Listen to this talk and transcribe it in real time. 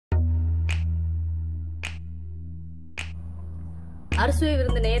அறுசுவை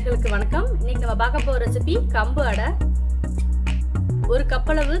விருந்து நேயர்களுக்கு வணக்கம். இன்னைக்கு நம்ம பார்க்க போற ரெசிபி கம்பு அடை. ஒரு கப்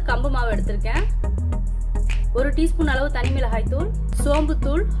அளவு கம்பு மாவு எடுத்திருக்கேன். 1 டீஸ்பூன் அளவு தனி மிளகாய் தூள், சோம்பு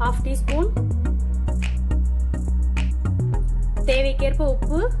தூள் 1/2 டீஸ்பூன், தேவைக்கேற்ப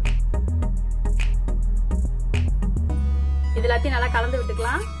உப்பு. இது எல்லாத்தையும் நல்லா கலந்து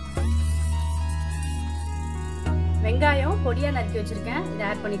விட்டுக்கலாம். வெங்காயம் பொடியா நறுக்கி வச்சிருக்கேன், இதை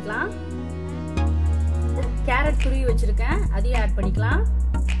ஆட் பண்ணிக்கலாம். கேரட் துருவி வச்சிருக்கேன், அதையும் ஆட் பண்ணிக்கலாம்.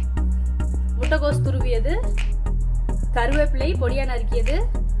 முட்டைகோஸ் துருவியது, கருவேப்பிலை பொடியா நறுக்கியது,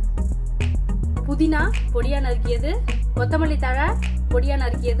 புதினா பொடியா நறுக்கியது, கொத்தமல்லி தழை பொடியா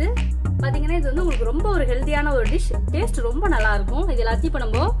நறுக்கியது. பாத்தீங்கன்னா இது வந்து உங்களுக்கு ரொம்ப ஒரு ஹெல்தியான ஒரு டிஷ். டேஸ்ட் ரொம்ப நல்லா இருக்கும். இது எல்லாத்தையும் இப்ப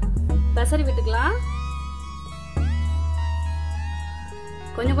நம்ம பெசரி விட்டுக்கலாம்.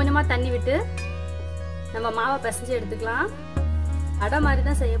 கொஞ்சம் கொஞ்சமா தண்ணி விட்டு நம்ம மாவை பிசைஞ்சு எடுத்துக்கலாம். அடை மாதிரி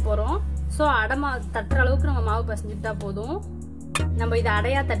தான் செய்ய போறோம். ஸோ அடை தட்டுற அளவுக்கு நம்ம மாவு பிசைஞ்சுட்டா போதும். நம்ம இதை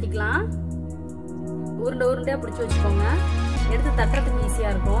அடையா தட்டிக்கலாம். உருண்டை உருண்டையா பிடிச்சி வச்சுக்கோங்க, எடுத்து தட்டுறதுக்கு ஈஸியா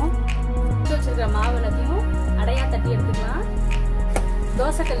இருக்கும். பிடிச்சி வச்சிருக்கிற மாவு எல்லாத்தையும் அடையா தட்டி எடுத்துக்கலாம்.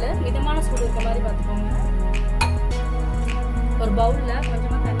 தோசைக்கல் மிதமான சூடு இருக்க மாதிரி பார்த்துக்கோங்க. ஒரு பவுல்ல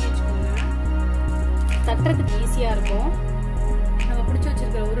கொஞ்சமா தண்ணி வச்சுக்கோங்க, தட்டுறதுக்கு ஈஸியா இருக்கும். நம்ம பிடிச்சி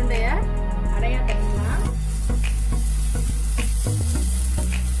வச்சிருக்கிற உருண்டைய அடையா தட்டிக்கலாம்.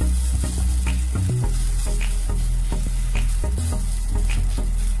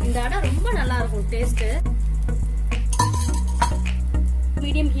 இந்த அடை ரொம்ப நல்லா இருக்கும் டேஸ்ட்.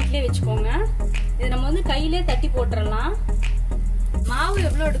 மீடியம் ஹீட்லயே வச்சுக்கோங்க. இதை நம்ம வந்து கையிலே தட்டி போட்டுறலாம். மாவு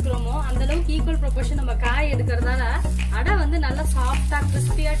எவ்வளவு எடுக்கிறோமோ அந்த அளவுக்கு ஈக்குவல் ப்ரொபோர்ஷன் நம்ம காய் எடுக்கிறதால அடை வந்து நல்லா சாஃப்டா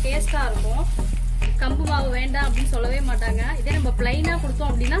கிறிஸ்பியா டேஸ்டா இருக்கும். கம்பு மாவு வேண்டாம் அப்படின்னு சொல்லவே மாட்டாங்க. இதே நம்ம பிளைனா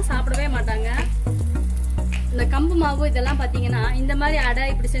கொடுத்தோம் அப்படின்னா சாப்பிடவே மாட்டாங்க. இந்த கம்பு மாவு இதெல்லாம் பாத்தீங்கன்னா இந்த மாதிரி அடை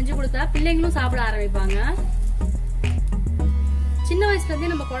இப்படி செஞ்சு கொடுத்தா பிள்ளைங்களும் சாப்பிட ஆரம்பிப்பாங்க. சின்ன வயசுல இருந்தே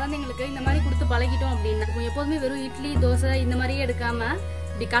நம்ம குழந்தைங்களுக்கு இந்த மாதிரி கொடுத்து பழகிட்டோம் அப்படின்னா எப்போதுமே வெறும் இட்லி தோசை இந்த மாதிரியே எடுக்காம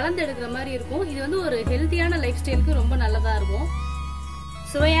இப்படி கலந்து எடுக்கிற மாதிரி இருக்கும். இது வந்து ஒரு ஹெல்த்தியான லைஃப் ஸ்டைலுக்கு ரொம்ப நல்லதா இருக்கும்.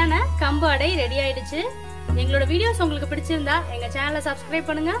 சுவையான கம்பு அடை ரெடி ஆயிடுச்சு. எங்களோட வீடியோஸ் உங்களுக்கு பிடிச்சிருந்தா எங்க சேனலை சப்ஸ்கிரைப்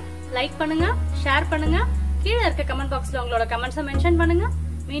பண்ணுங்க, லைக் பண்ணுங்க, ஷேர் பண்ணுங்க. கீழே இருக்க கமெண்ட் பாக்ஸ்ல உங்களோட கமெண்ட்ஸை மென்ஷன் பண்ணுங்க.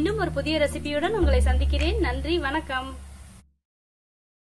 மீண்டும் ஒரு புதிய ரெசிபியுடன் உங்களை சந்திக்கிறேன். நன்றி, வணக்கம்.